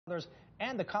Suthers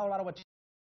and the Colorado Attorney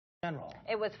General.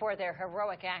 It was for their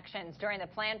heroic actions during the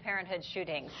Planned Parenthood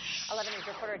shootings. 11 News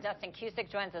reporter Dustin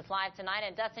Cusick joins us live tonight.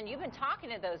 And Dustin, you've been talking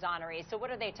to those honorees, so what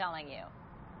are they telling you?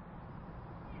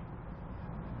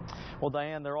 Well,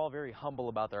 Diane, they're all very humble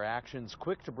about their actions,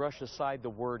 quick to brush aside the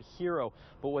word hero.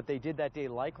 But what they did that day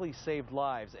likely saved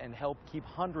lives and helped keep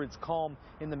hundreds calm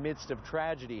in the midst of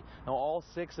tragedy. Now, all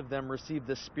 6 of them received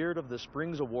the Spirit of the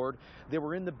Springs Award. They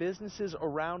were in the businesses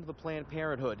around the Planned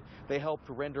Parenthood. They helped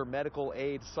render medical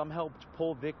aid. Some helped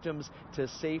pull victims to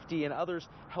safety, and others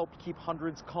helped keep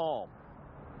hundreds calm.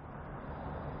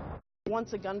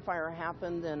 Once a gunfire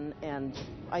happened and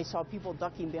I saw people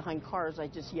ducking behind cars, I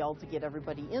just yelled to get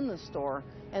everybody in the store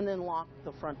and then locked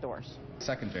the front doors. The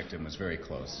second victim was very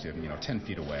close, 10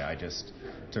 feet away. I just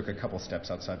took a couple steps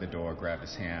outside the door, grabbed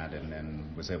his hand, and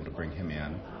then was able to bring him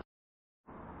in.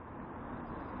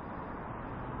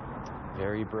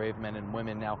 Very brave men and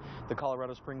women. Now, the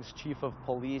Colorado Springs Chief of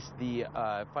Police, the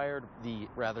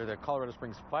Colorado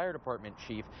Springs Fire Department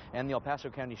Chief, and the El Paso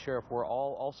County Sheriff were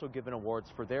all also given awards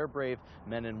for their brave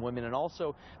men and women. And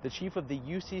also, the Chief of the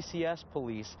UCCS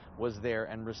Police was there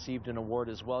and received an award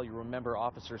as well. You remember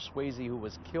Officer Swayze, who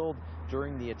was killed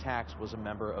during the attacks, was a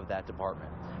member of that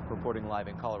department. Reporting live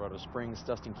in Colorado Springs,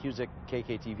 Dustin Cusick,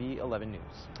 KKTV 11 News.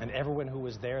 And everyone who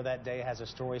was there that day has a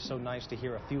story, so nice to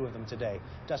hear a few of them today.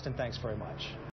 Dustin, thanks very much.